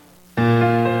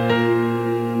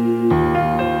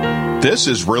This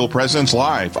is Real Presence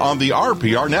Live on the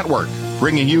RPR Network,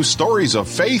 bringing you stories of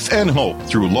faith and hope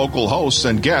through local hosts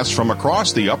and guests from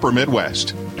across the upper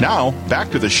Midwest. Now, back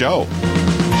to the show.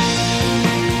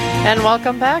 And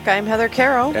welcome back. I'm Heather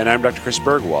Caro. And I'm Dr. Chris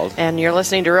Bergwald. And you're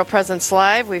listening to Real Presence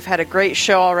Live. We've had a great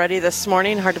show already this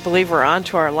morning. Hard to believe we're on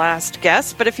to our last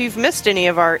guest. But if you've missed any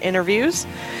of our interviews,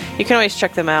 you can always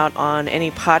check them out on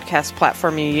any podcast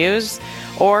platform you use,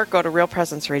 or go to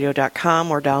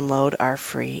realpresenceradio.com or download our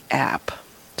free app.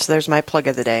 So there's my plug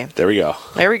of the day. There we go.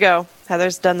 There we go.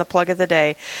 Heather's done the plug of the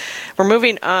day. We're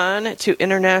moving on to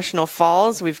International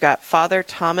Falls. We've got Father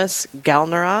Thomas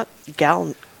Galerno.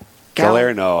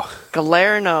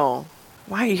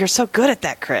 Why, you're so good at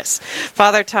that, Chris.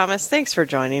 Father Thomas, thanks for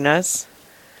joining us.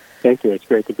 Thank you. It's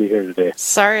great to be here today.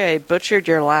 Sorry I butchered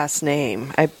your last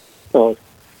name.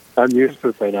 I'm used to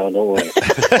it by now, don't worry.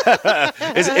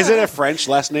 Is it a French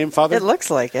last name, Father? It looks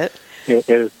like it. It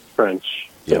is French.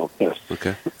 Yep. So, yes.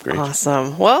 Okay, great.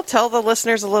 Awesome. Well, tell the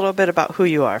listeners a little bit about who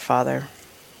you are, Father.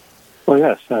 Well,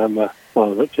 yes.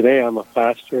 Today I'm a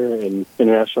pastor in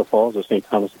International Falls of St.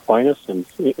 Thomas Aquinas and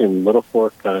in Little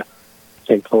Fork, St.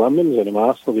 Columban's, and I'm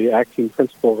also the acting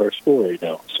principal of our school right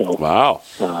now. So, wow.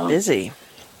 Busy.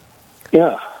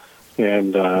 Yeah.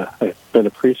 And I've been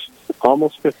a priest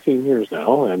almost 15 years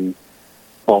now, and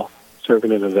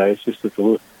serving in the Diocese of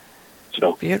Duluth.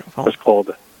 So beautiful. I was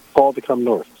called to come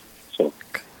north. So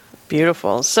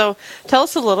beautiful. So tell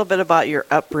us a little bit about your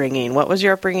upbringing. What was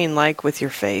your upbringing like with your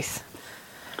faith?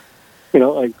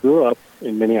 I grew up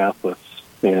in Minneapolis,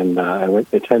 and I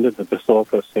attended the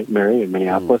Basilica of St. Mary in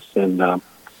Minneapolis, and I'm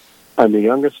the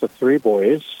youngest of three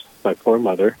boys, my poor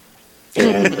mother.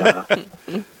 And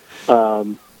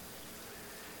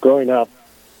growing up,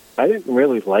 I didn't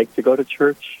really like to go to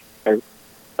church, and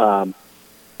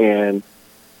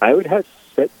I would have to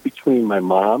sit between my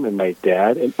mom and my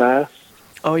dad at Mass.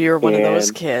 Oh, you're one of those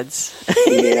kids.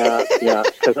 yeah,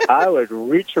 because I would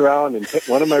reach around and hit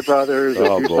one of my brothers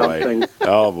or do something.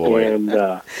 Oh, boy. And,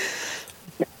 I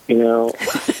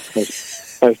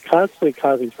was constantly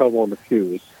causing trouble in the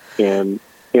pews. And,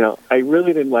 I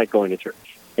really didn't like going to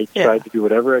church. I tried to do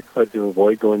whatever I could to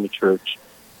avoid going to church.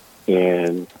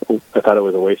 And I thought it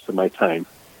was a waste of my time,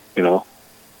 And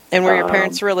were your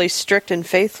parents really strict and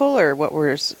faithful, or what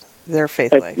was their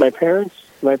faith like? My parents,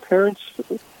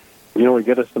 would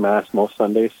get us to Mass most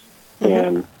Sundays,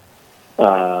 and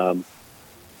and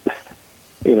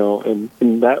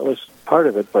that was part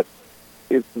of it. But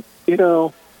we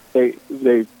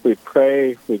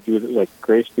pray, we do like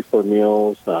grace before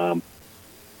meals. I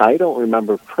don't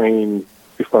remember praying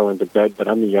before I went to bed, but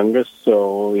I'm the youngest,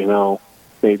 so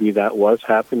maybe that was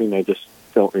happening. I just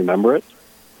don't remember it.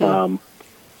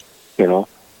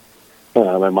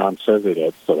 My mom says it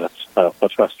is, so I'll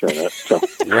trust her in it.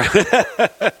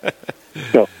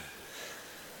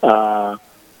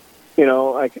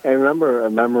 I remember a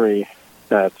memory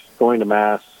that going to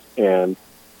Mass, and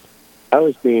I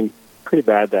was being pretty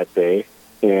bad that day,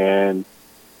 and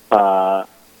my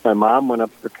mom went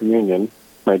up for communion.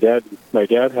 My dad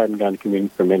hadn't gone to communion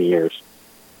for many years,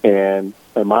 and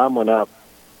my mom went up.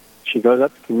 She goes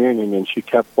up to communion, and she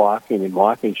kept walking and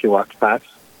walking. She walked past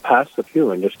the pew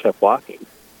and just kept walking.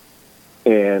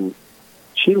 And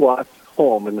she walked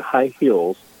home in high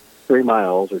heels 3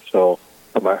 miles or so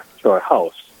to our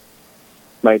house.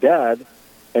 My dad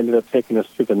ended up taking us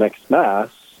to the next Mass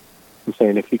and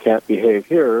saying, if you can't behave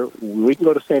here, we can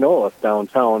go to St. Olaf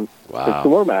downtown for 2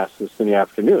 more Masses in the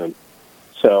afternoon.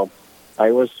 So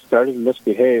I was starting to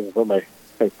misbehave, but my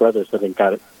brothers, I think,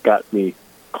 got me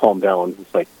calmed down.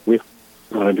 It's like, we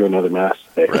want to do another Mass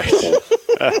today. Right.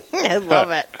 I love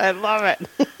it. I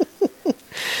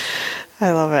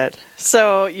love it.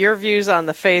 So your views on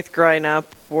the faith growing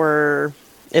up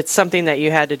it's something that you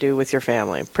had to do with your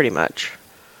family, pretty much.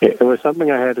 It was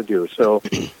something I had to do. So,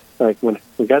 like, when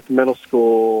we got to middle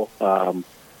school, I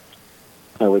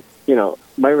would,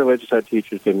 my religious ed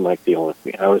teachers didn't like dealing with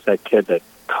me. I was that kid that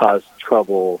caused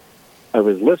trouble. I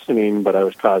was listening, but I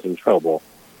was causing trouble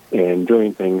and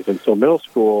doing things. And so middle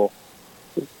school,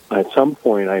 at some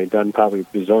point, I had done probably a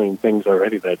bazillion things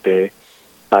already that day.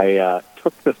 I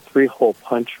took the 3-hole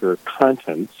puncher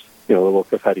contents, little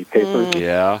confetti papers.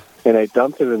 Yeah. And I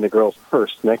dumped it in the girl's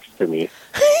purse next to me.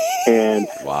 And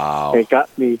wow. It got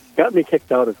me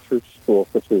kicked out of church school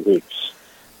for 3 weeks.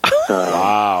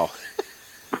 Wow.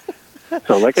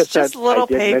 So like I said, I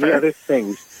did many other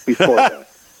things before that.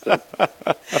 So.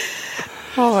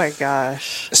 Oh my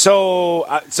gosh! So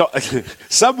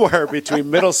somewhere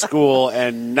between middle school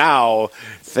and now,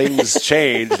 things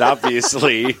changed.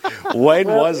 Obviously, when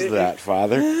was that,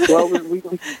 Father? Well,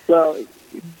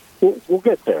 we'll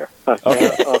get there.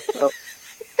 Okay.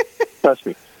 Trust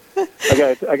me.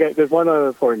 There's one other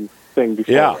important thing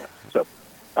before that. So,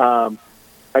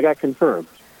 I got confirmed,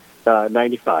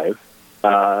 95,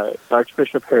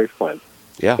 Archbishop Harry Flynn.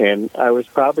 Yeah. And I was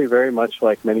probably very much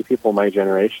like many people in my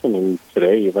generation, and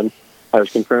today even, I was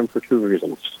confirmed for two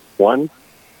reasons. One,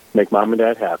 make mom and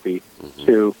dad happy. Mm-hmm.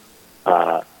 Two,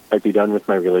 I'd be done with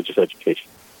my religious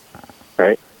education.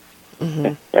 Right?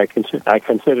 Mm-hmm. I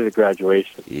considered a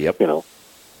graduation. Yep. You know.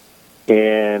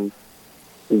 And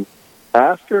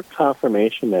after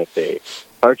confirmation that day,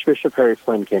 Archbishop Harry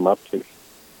Flynn came up to me.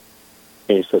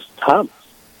 And he says, Thomas,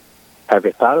 have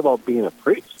you thought about being a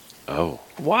priest? Oh.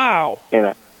 Wow.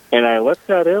 And I looked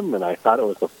at him, and I thought it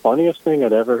was the funniest thing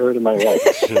I'd ever heard in my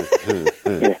life.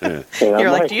 and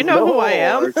You're like, do you know who I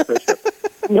am? Archbishop.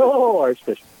 No,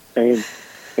 Archbishop. I mean,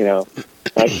 you know,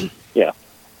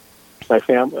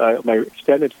 my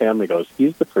extended family goes,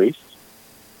 he's the priest.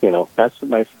 You know, that's what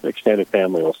my extended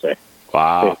family will say.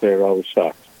 Wow. They're always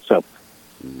shocked. So,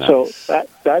 nice. So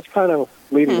that's kind of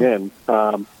leading in.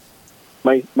 My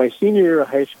senior year of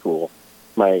high school,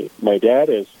 my dad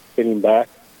is getting back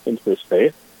into his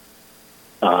faith.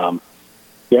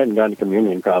 He hadn't gone to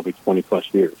communion in probably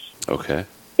 20-plus years. Okay.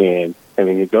 And, I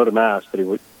mean, he'd go to Mass, but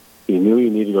he knew he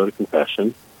needed to go to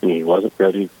confession, and he wasn't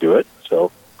ready to do it,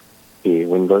 so he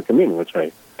wouldn't go to communion, which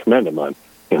I commend him on,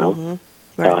 you know.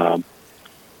 Mm-hmm. Right.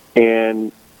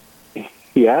 And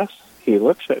he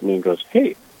looks at me and goes,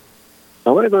 hey, I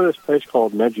want to go to this place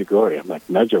called Medjugorje. I'm like,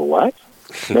 what?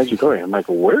 Medjugorje. I'm like,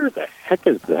 where the heck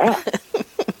is that?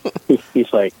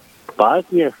 He's like,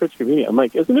 Bosnia-Herzegovina. I'm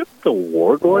like, isn't it the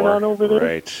war going on over there?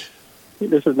 Right.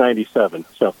 This is 97.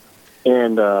 So,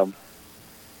 and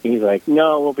he's like,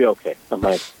 no, we'll be okay. I'm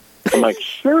like,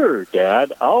 sure,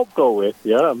 Dad, I'll go with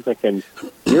you. I'm thinking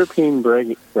European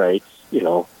bragging rights, you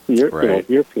know,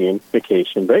 European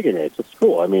vacation bragging rights at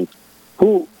school. I mean,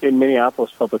 who in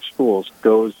Minneapolis public schools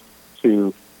goes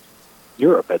to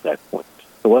Europe at that point?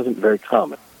 It wasn't very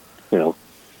common, you know.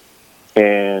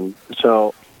 And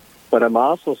so, but I'm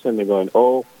also sitting there going,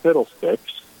 oh,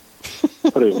 fiddlesticks,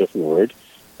 put a different word.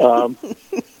 I'm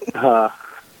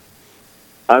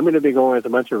going to be going with a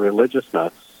bunch of religious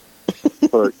nuts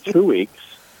for 2 weeks,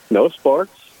 no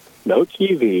sports, no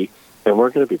TV, and we're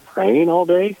going to be praying all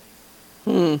day.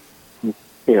 You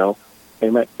know,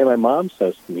 and my mom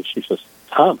says to me, she says,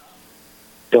 Tom,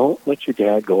 don't let your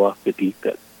dad go off the deep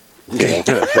end. You know?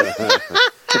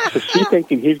 So she's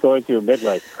thinking he's going through a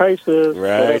midlife crisis,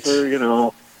 whatever, you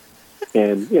know.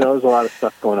 And, you know, there's a lot of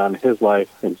stuff going on in his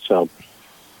life. And so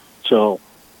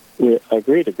we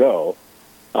agreed to go,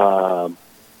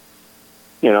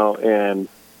 you know, and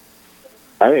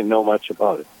I didn't know much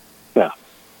about it. Yeah.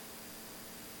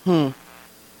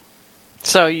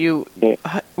 So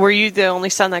were you the only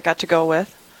son that got to go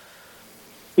with?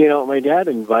 You know, my dad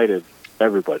invited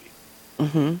everybody.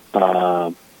 Mm-hmm.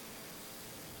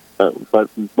 But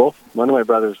one of my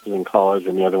brothers was in college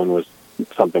and the other one was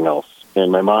something else.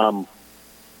 And my mom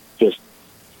just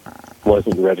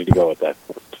wasn't ready to go at that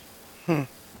point.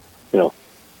 You know,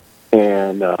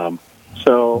 and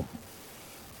so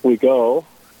we go,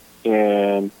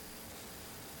 and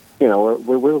you know,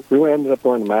 we ended up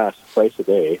going to Mass twice a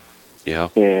day. Yeah.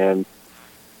 And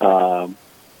I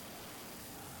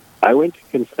went to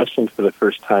confession for the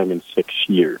first time in 6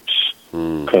 years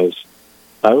because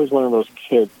I was one of those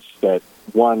kids that,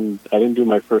 I didn't do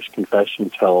my first confession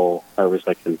till I was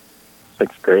like in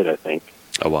 6th grade, I think.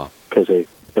 Oh, wow. Because it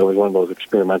was one of those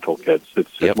experimental kids.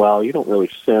 It's, well, you don't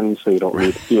really sin, so you don't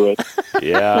need to do it.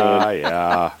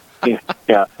 Yeah.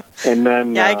 And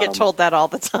then... Yeah, I get told that all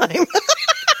the time.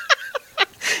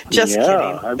 Just kidding.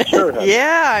 I'm sure.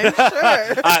 I'm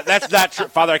sure. That's not true.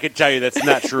 Father, I can tell you that's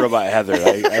not true about Heather.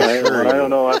 I don't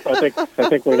know. I think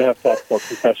we're going to have to talk about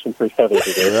confession for Heather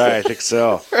today. Right, I think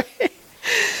so. Right.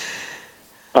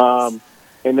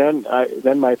 And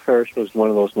then my parish was one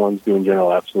of those ones doing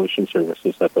general absolution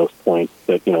services at those points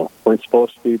that, you know, weren't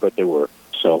supposed to be, but they were.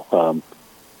 So,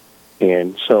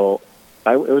 and so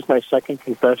it was my second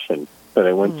confession that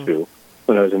I went to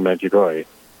when I was in Medjugorje.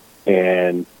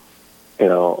 And, you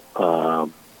know,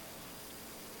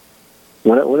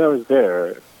 when I was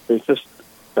there, it's just,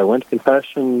 I went to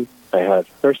confession. I had,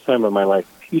 first time in my life,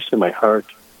 peace in my heart.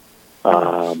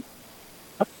 I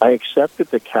accepted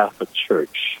the Catholic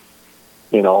Church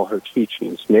in all her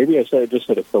teachings. Maybe I said,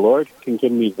 if the Lord can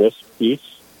give me this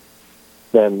peace,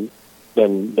 then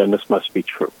this must be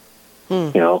true.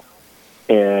 You know?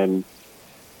 And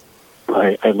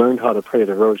I learned how to pray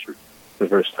the rosary the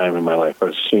first time in my life. I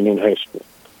was a senior in high school.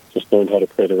 Just learned how to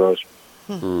pray the rosary.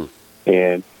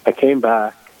 And I came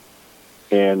back,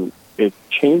 and it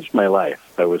changed my life.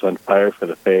 I was on fire for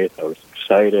the faith. I was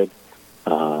excited.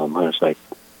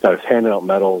 I was handing out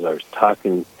medals, I was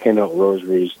handing out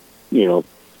rosaries,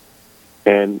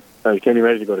 and I was getting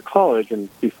ready to go to college, and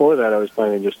before that I was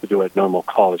planning just to do what normal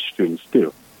college students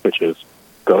do, which is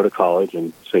go to college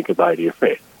and say goodbye to your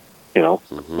faith,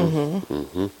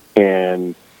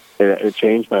 And it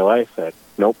changed my life that,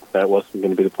 nope, that wasn't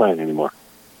going to be the plan anymore,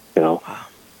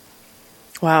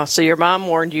 Wow, so your mom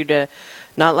warned you to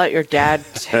not let your dad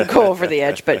go over the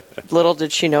edge, but little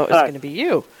did she know it was going to be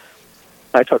you.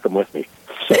 I took him with me.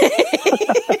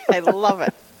 I love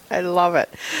it. I love it.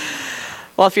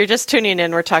 Well, if you're just tuning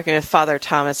in, we're talking with Father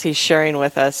Thomas. He's sharing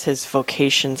with us his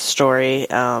vocation story.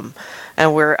 And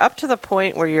we're up to the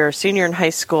point where you're a senior in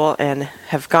high school and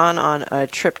have gone on a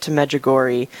trip to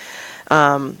Medjugorje.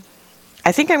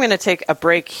 I think I'm going to take a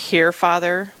break here,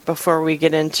 Father, before we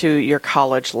get into your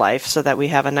college life so that we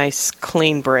have a nice,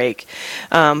 clean break.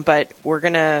 But we're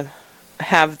going to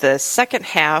have the second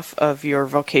half of your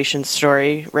vocation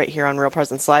story right here on Real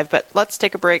Presence Live. But let's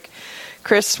take a break.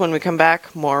 Chris, when we come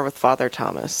back, more with Father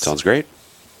Thomas. Sounds great.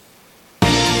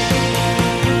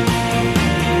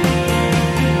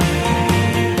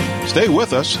 Stay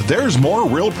with us. There's more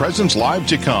Real Presence Live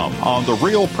to come on the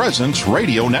Real Presence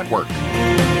Radio Network.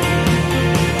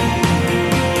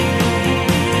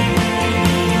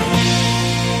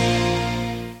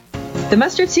 The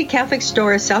Mustard Seed Catholic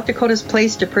Store is South Dakota's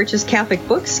place to purchase Catholic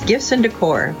books, gifts, and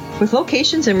decor. With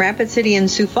locations in Rapid City and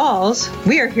Sioux Falls,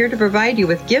 we are here to provide you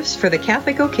with gifts for the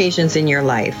Catholic occasions in your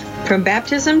life. From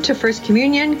baptism to First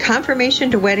Communion,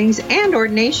 confirmation to weddings, and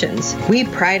ordinations, we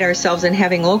pride ourselves in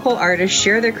having local artists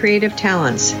share their creative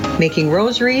talents, making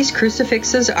rosaries,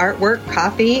 crucifixes, artwork,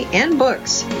 coffee, and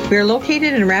books. We are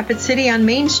located in Rapid City on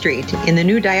Main Street, in the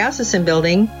new Diocesan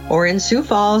Building, or in Sioux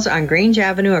Falls on Grange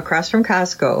Avenue across from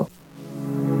Costco.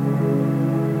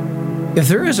 If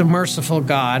there is a merciful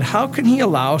God, how can he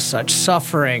allow such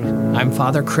suffering? I'm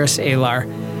Father Chris Alar.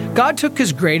 God took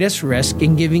his greatest risk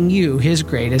in giving you his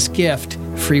greatest gift,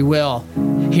 free will.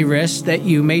 He risked that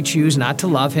you may choose not to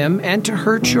love him and to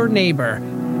hurt your neighbor.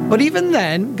 But even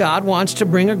then, God wants to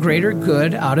bring a greater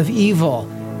good out of evil.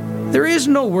 There is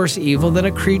no worse evil than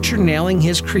a creature nailing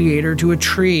his creator to a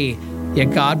tree.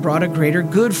 Yet God brought a greater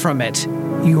good from it,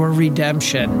 your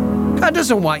redemption. God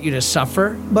doesn't want you to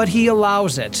suffer, but he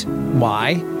allows it.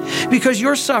 Why? Because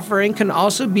your suffering can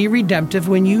also be redemptive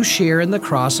when you share in the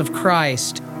cross of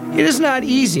Christ. It is not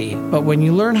easy, but when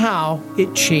you learn how,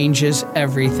 it changes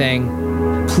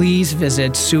everything. Please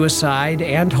visit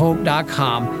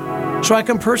suicideandhope.com so I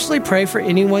can personally pray for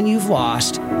anyone you've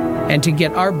lost, and to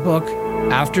get our book,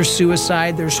 After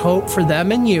Suicide, There's Hope for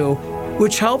Them and You,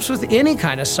 which helps with any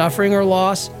kind of suffering or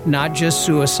loss, not just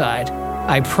suicide.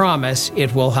 I promise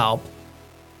it will help.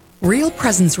 Real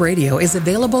Presence Radio is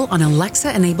available on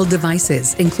Alexa-enabled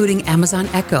devices, including Amazon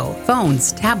Echo,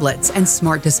 phones, tablets, and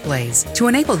smart displays. To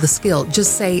enable the skill,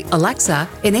 just say, Alexa,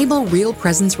 enable Real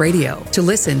Presence Radio. To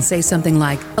listen, say something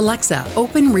like, Alexa,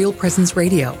 open Real Presence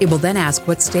Radio. It will then ask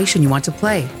what station you want to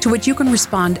play, to which you can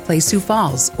respond, play Sioux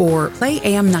Falls, or play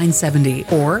AM 970,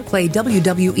 or play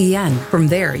WWEN. From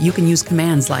there, you can use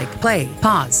commands like play,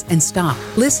 pause, and stop.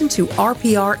 Listen to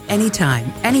RPR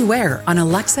anytime, anywhere on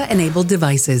Alexa-enabled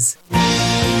devices.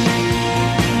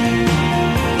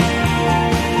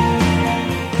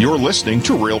 You're listening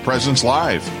to Real Presence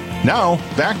Live. Now,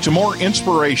 back to more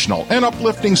inspirational and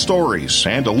uplifting stories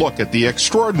and a look at the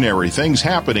extraordinary things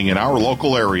happening in our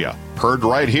local area. Heard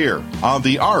right here on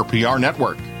the RPR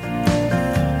Network.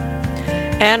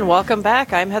 And welcome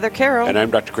back. I'm Heather Carroll. And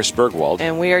I'm Dr. Chris Bergwald.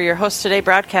 And we are your hosts today,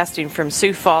 broadcasting from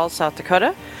Sioux Falls, South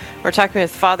Dakota. We're talking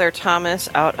with Father Thomas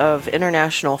out of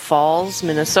International Falls,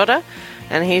 Minnesota.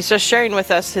 And he's just sharing with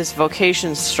us his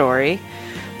vocation story.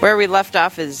 Where we left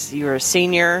off is you were a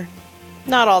senior,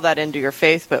 not all that into your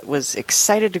faith, but was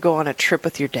excited to go on a trip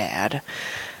with your dad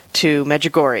to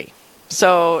Medjugorje.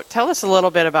 So tell us a little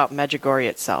bit about Medjugorje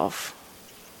itself.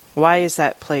 Why is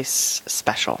that place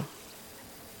special?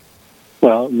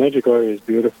 Well, Medjugorje is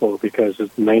beautiful because in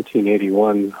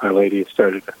 1981, Our Lady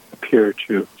started to appear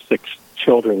to 6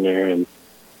 children there, and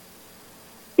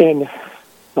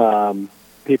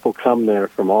people come there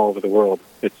from all over the world.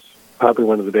 It's probably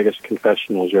one of the biggest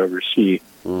confessionals you ever see.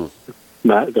 The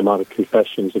amount of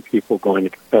confessions of people going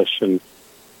to confession.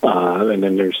 And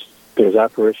then there's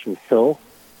Apparition Hill,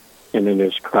 and then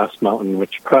there's Cross Mountain,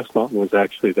 which Cross Mountain was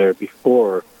actually there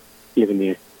before even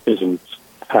the visions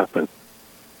happened.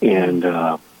 And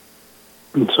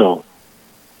so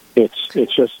it's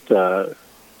just an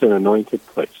anointed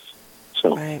place.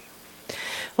 So. Right.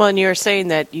 Well, and you were saying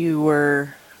that you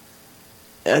were...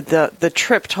 the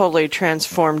trip totally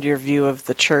transformed your view of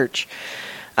the church.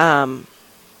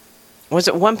 Was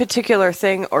it one particular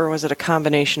thing, or was it a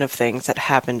combination of things that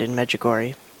happened in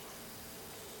Medjugorje?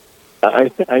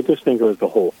 I just think it was the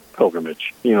whole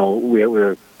pilgrimage. We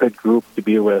were a good group to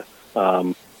be with,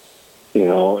 and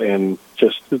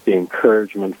just the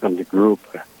encouragement from the group.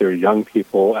 They're young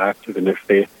people, active in their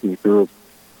faith in the group.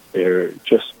 They're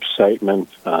just excitement,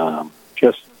 the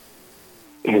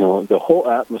whole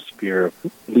atmosphere of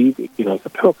leaving, it's a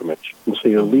pilgrimage. And so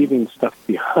you're leaving stuff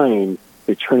behind.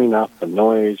 You're turning off the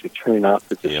noise. You're turning off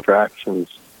the distractions.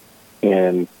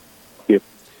 And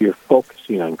you're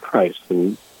focusing on Christ.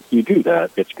 And you do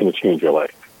that, it's going to change your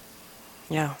life.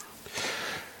 Yeah.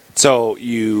 So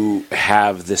you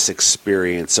have this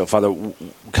experience. So, Father,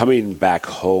 coming back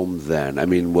home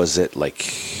then, was it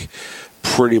like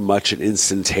pretty much an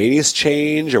instantaneous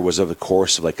change, or was it over the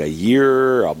course of like a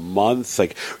year, a month?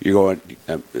 Like you're going,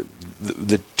 can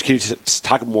you just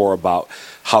talk more about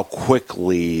how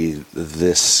quickly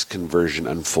this conversion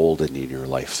unfolded in your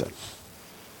life then?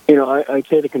 I'd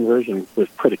say the conversion was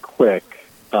pretty quick,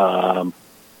 but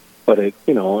as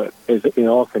in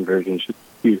all conversions,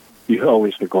 you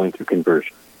always are going through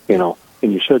conversion, and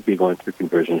you should be going through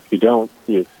conversion. If you don't,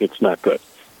 it's not good.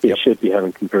 You should be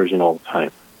having conversion all the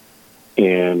time.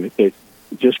 And it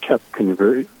just kept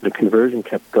the conversion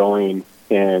kept going.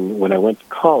 And when I went to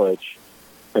college,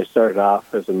 I started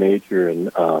off as a major in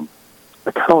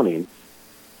accounting,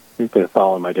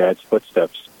 following my dad's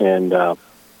footsteps. And I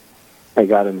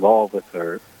got involved with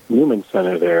our Newman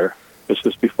Center there. This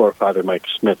was before Father Mike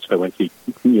Schmitz. I went to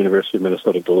University of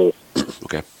Minnesota Duluth.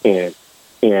 Okay. And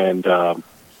I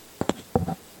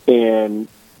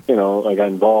got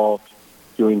involved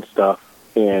doing stuff.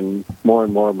 And more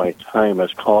of my time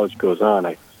as college goes on,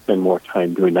 I spend more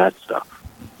time doing that stuff.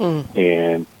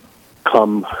 And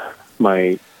come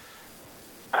my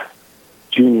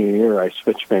junior year, I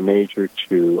switched my major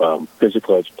to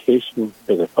physical education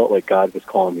because I felt like God was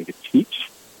calling me to teach.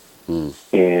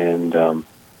 And at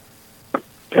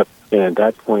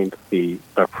that point,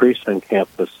 our priest on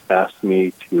campus asked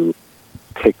me to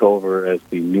take over as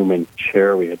the Newman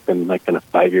chair. We had been like in a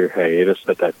 5-year hiatus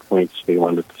at that point, so we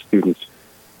wanted the students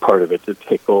part of it to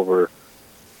take over,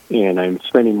 and I'm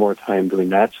spending more time doing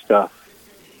that stuff.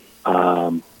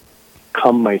 Come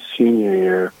my senior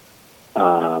year,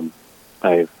 my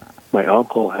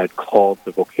uncle had called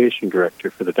the vocation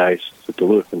director for the Diocese of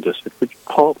Duluth and just said, "Would you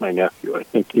call my nephew? I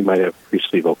think he might have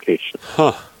priestly vocation."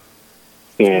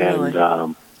 And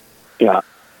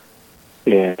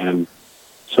and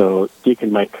so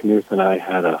Deacon Mike Knuth and I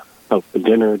had a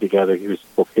dinner together. He was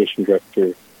the vocation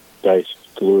director, Diocese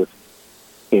of Duluth.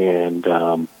 And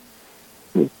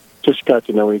just got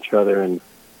to know each other and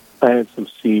planted some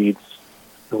seeds.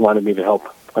 He wanted me to help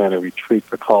plan a retreat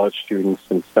for college students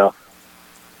and stuff.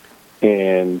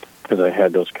 And because I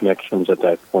had those connections at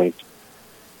that point.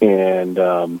 And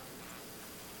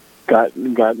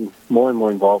gotten more and more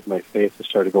involved in my faith. I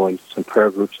started going to some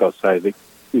prayer groups outside the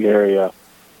area,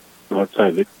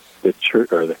 outside the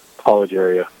church or the college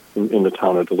area in the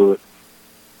town of Duluth.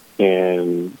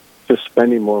 And just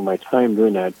spending more of my time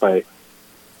doing that. By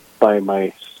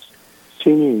my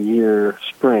senior year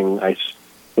spring, I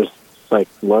was like,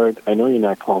 "Lord, I know you're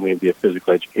not calling me to be a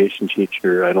physical education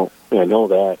teacher. I know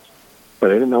that,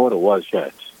 but I didn't know what it was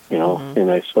yet,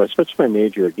 And I switched my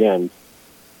major again,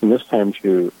 and this time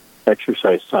to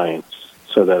exercise science,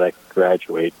 so that I could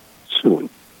graduate soon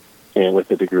and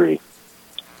with a degree.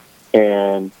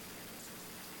 And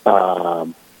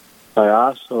I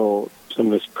also, some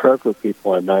of this prayer group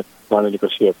people I met wanted to go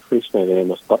see a priest. My name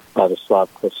was Father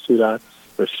Slavko Sudak,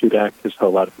 or Sudak is how a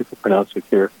lot of people pronounce it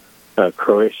here, a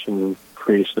Croatian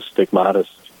priest, a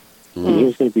stigmatist. And he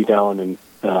was going to be down in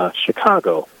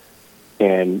Chicago.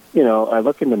 And, I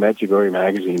look into Medjugorje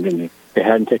magazine, and they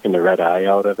hadn't taken the red eye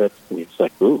out of it. And he's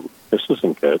like, "Ooh, this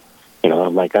isn't good."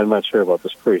 I'm like, "I'm not sure about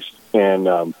this priest." And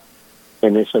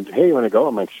they said, "Hey, you want to go?"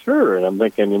 I'm like, "Sure." And I'm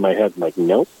thinking in my head, I'm like,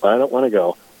 "Nope, I don't want to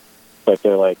go." But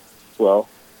they're like, "Well,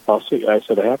 I'll see." I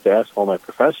said, "I have to ask all my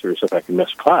professors if I can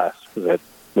miss class," because I'd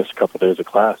missed a couple of days of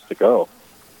class to go.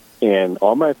 And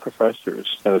all my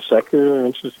professors at a secular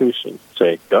institution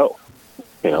say, "Go."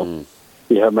 You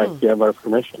have our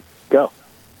permission. Go.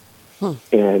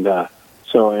 And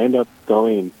so I end up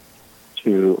going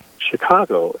to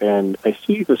Chicago, and I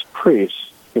see this priest.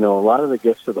 A lot of the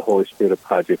gifts of the Holy Spirit of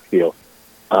Project Heal.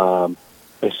 I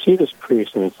see this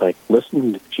priest, and it's like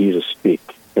listening to Jesus speak,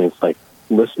 and it's like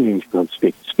listening to him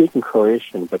speak in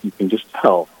Croatian, but you can just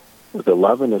tell with the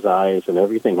love in his eyes and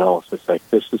everything else. It's like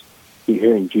you're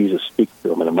hearing Jesus speak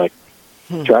to him, and I'm like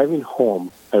driving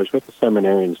home. I was with the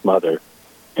seminarian's mother,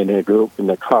 and in a group in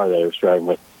the car that I was driving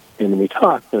with, and we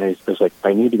talked, and I was like,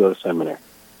 "I need to go to seminary."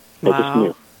 Wow. I just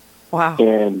knew. Wow.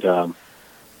 And a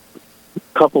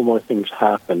couple more things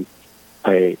happened.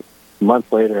 A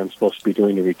month later, I'm supposed to be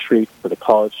doing a retreat for the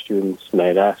college students, and I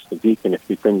had asked the deacon if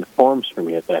he'd bring the forms for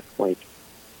me at that point.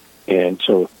 And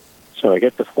so I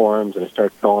get the forms, and I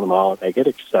start filling them out. I get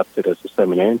accepted as a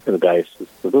seminarian for the Diocese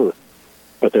of Duluth,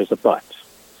 but there's a but.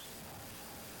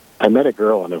 I met a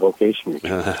girl on a vocation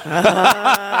retreat.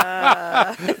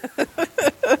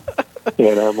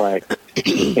 And I'm like,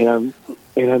 and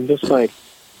I'm just like,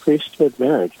 priesthood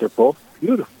marriage, they're both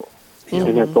beautiful. Mm-hmm.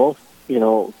 And they're both,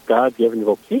 God-given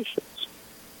vocations.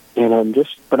 And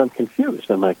I'm confused.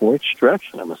 I'm like, which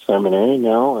direction? I'm a seminarian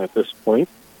now at this point.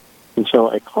 And so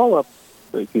I call up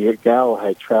the gal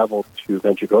I traveled to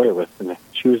Medjugorje with, and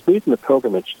she was leading the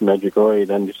pilgrimage to Medjugorje,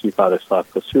 then to see Father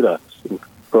Slavko Sudac in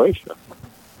Croatia.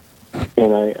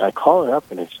 And I call her up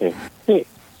and I say, hey,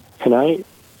 can I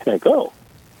go?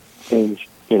 And,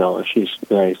 so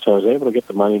I was able to get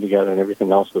the money together and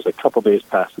everything else. It was a couple days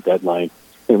past the deadline.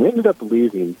 And we ended up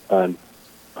leaving on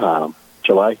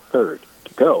July 3rd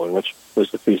to go, and which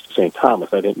was the Feast of St.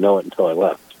 Thomas. I didn't know it until I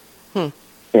left.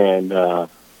 And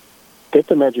get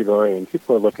to Medjugorje, and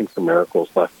people are looking for miracles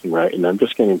left and right, and I'm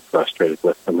just getting frustrated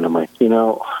with them. And I'm like,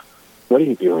 what are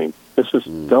you doing? This is,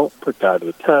 don't put God to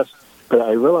the test. But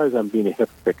I realize I'm being a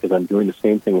hypocrite because I'm doing the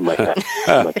same thing in my head.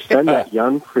 I'm like, send that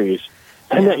young priest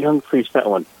that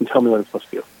one, and tell me what I'm supposed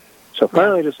to do. So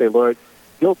finally I just say, Lord,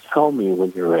 you'll tell me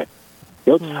when you're ready.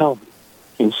 You'll tell me.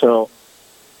 And so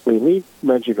we leave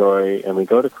Medjugorje and we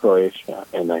go to Croatia,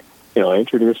 and I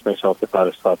introduce myself to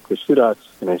Father Slavko Sudac,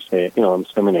 and I say, I'm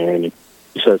seminarian, and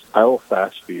he says, I will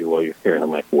fast for you while you're here. And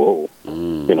I'm like, whoa,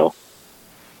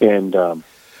 And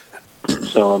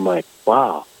so I'm like,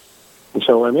 wow. And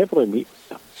so I'm able to meet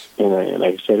with him, and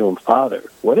I say to him, Father,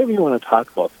 whatever you want to talk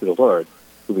about through the Lord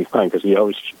will be fine, because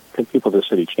people just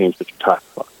said he changed what you talk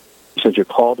about. He said, you're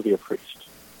called to be a priest.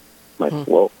 I'm like,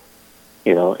 whoa.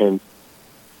 And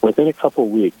within a couple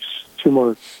of weeks, two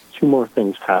more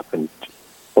things happened to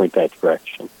point that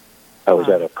direction. I was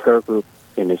at a prayer group,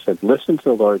 and they said, listen to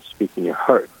the Lord speak in your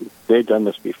heart. They'd done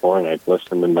this before, and I'd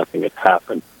listened, and nothing had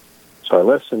happened. So I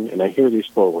listened, and I hear these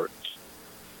 4 words,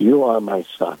 you are my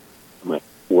son. I'm like,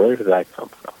 where did that come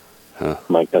from?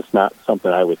 I'm like, that's not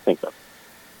something I would think of.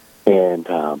 And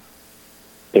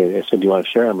they said, do you want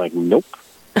to share? I'm like, nope.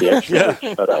 The extra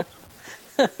shut up.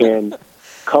 And a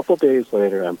couple days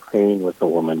later, I'm praying with a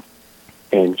woman,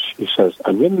 and she says,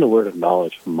 I'm getting the word of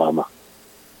knowledge from Mama.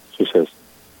 She says,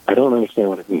 I don't understand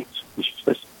what it means. And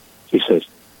she says,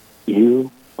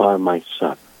 you are my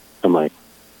son. I'm like,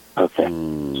 okay,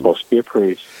 I'm supposed to be a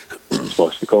priest. I'm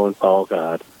supposed to go and follow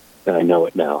God, and I know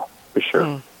it now. For sure.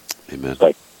 Amen. It's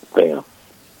like, bam.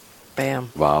 Bam.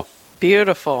 Wow.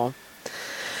 Beautiful.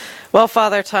 Well,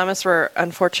 Father Thomas, we're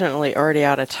unfortunately already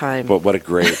out of time. But what a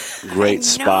great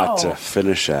spot to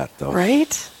finish at, though.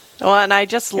 Right? Well, and I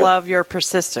just love your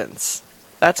persistence.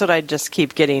 That's what I just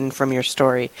keep getting from your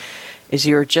story, is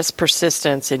your just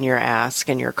persistence in your ask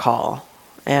and your call.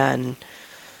 And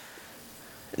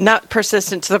not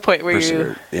persistent to the point where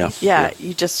you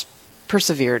just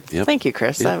persevered. Yep. Thank you,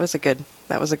 Chris. Yep.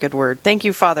 That was a good word. Thank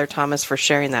you, Father Thomas, for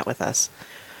sharing that with us.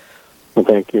 Well,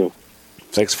 thank you.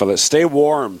 Thanks, Father. Stay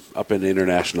warm up in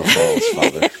International Falls,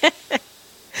 Father.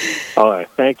 All right.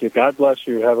 Thank you. God bless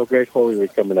you. Have a great Holy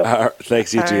Week coming up.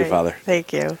 Thanks, you too, Father.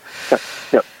 Thank you.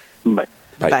 Yep. Bye.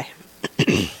 Bye.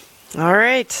 All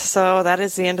right. So that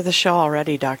is the end of the show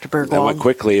already, Dr. Bergwald. That went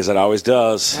quickly, as it always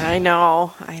does. I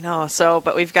know. So,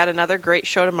 but we've got another great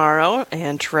show tomorrow,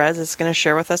 and Therese is going to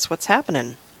share with us what's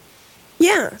happening.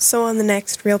 Yeah, so on the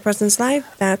next Real Presence Live,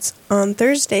 that's on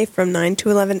Thursday from 9 to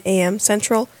 11 a.m.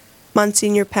 Central,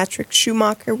 Monsignor Patrick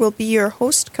Schumacher will be your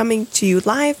host, coming to you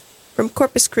live from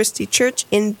Corpus Christi Church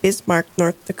in Bismarck,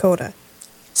 North Dakota.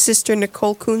 Sister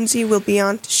Nicole Kunze will be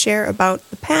on to share about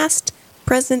the past,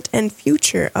 present, and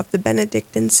future of the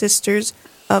Benedictine Sisters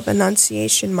of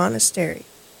Annunciation Monastery.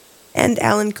 And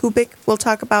Alan Kubik will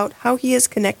talk about how he is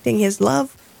connecting his love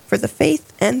for the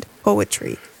faith and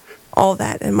poetry. All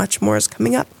that and much more is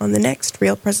coming up on the next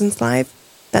Real Presence Live.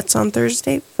 That's on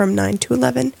Thursday from 9 to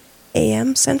 11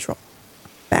 a.m. Central.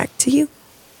 Back to you.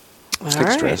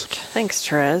 Thanks,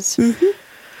 Therese. Mm-hmm.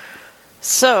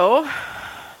 So,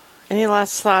 any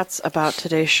last thoughts about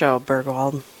today's show,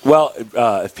 Bergwald? Well,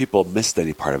 if people missed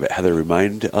any part of it, Heather,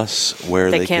 remind us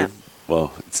where they can.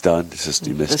 Well, it's done. It's just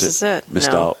you missed it. This is it.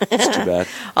 Missed out. It's too bad.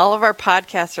 All of our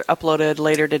podcasts are uploaded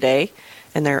later today,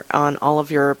 and they're on all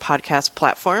of your podcast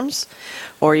platforms.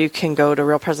 Or you can go to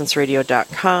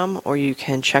realpresenceradio.com, or you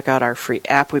can check out our free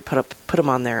app. We put them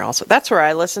on there also. That's where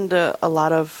I listen to a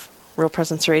lot of Real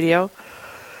Presence Radio.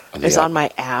 Is on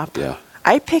my app. Yeah.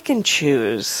 I pick and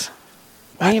choose.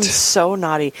 I am so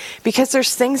naughty because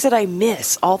there's things that I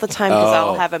miss all the time because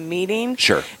I'll have a meeting.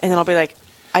 Sure. And then I'll be like,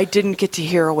 I didn't get to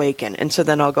hear Awaken. And so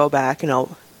then I'll go back and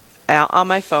I'll out on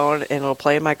my phone and it'll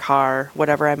play in my car,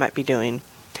 whatever I might be doing.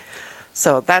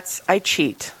 So I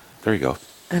cheat. There you go.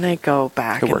 And I go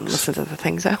back and works. listen to the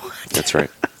things I want. That's right.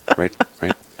 Right.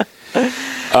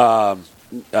 I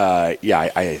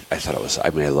thought it was, I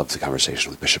loved the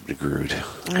conversation with Bishop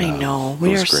DeGrood. I know.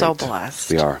 We are so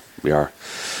blessed. We are.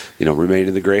 Remain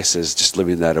in the graces, just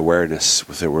living that awareness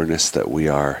with the awareness that we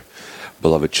are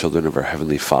beloved children of our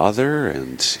Heavenly Father,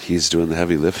 and He's doing the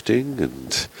heavy lifting.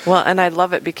 And I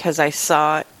love it because I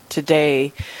saw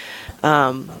today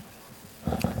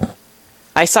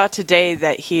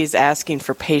that He's asking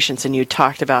for patience, and you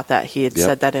talked about that. He had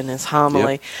said that in his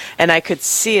homily, and I could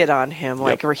see it on him,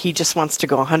 where he just wants to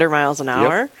go 100 miles an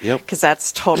hour, because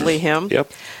that's totally him.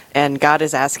 And God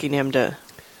is asking him to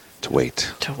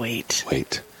wait.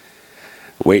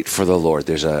 Wait for the Lord.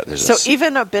 So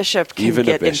even a bishop can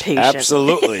get impatient.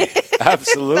 Absolutely.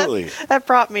 That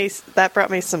brought me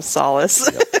some solace.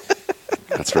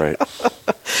 That's right.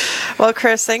 Well,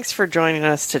 Chris, thanks for joining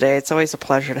us today. It's always a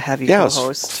pleasure to have you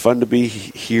co-host. It's fun to be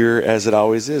here as it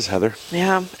always is, Heather.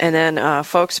 Yeah, and then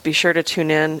folks, be sure to tune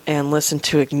in and listen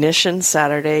to Ignition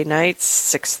Saturday nights,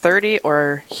 6:30,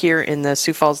 or here in the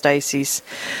Sioux Falls Diocese,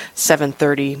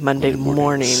 7:30 Monday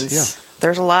mornings. Yeah.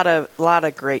 There's a lot of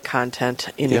great content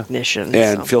in Ignition.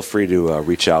 And feel free to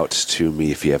reach out to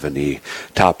me if you have any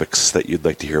topics that you'd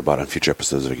like to hear about on future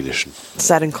episodes of Ignition. Does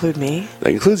that include me? That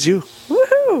includes you.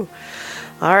 Woohoo!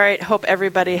 All right. Hope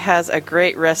everybody has a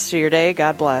great rest of your day.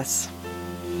 God bless.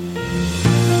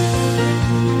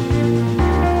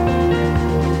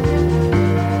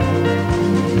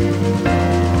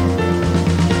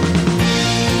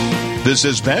 This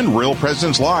has been Real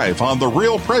Presence Live on the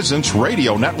Real Presence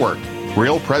Radio Network.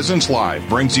 Real Presence Live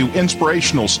brings you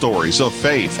inspirational stories of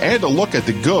faith and a look at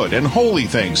the good and holy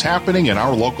things happening in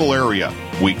our local area.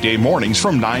 Weekday mornings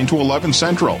from 9 to 11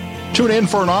 Central. Tune in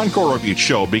for an encore of each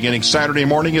show beginning Saturday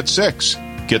morning at 6.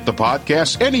 Get the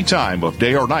podcast any time of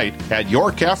day or night at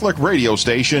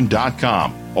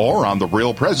yourcatholicradiostation.com or on the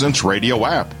Real Presence Radio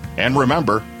app. And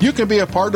remember, you can be a part of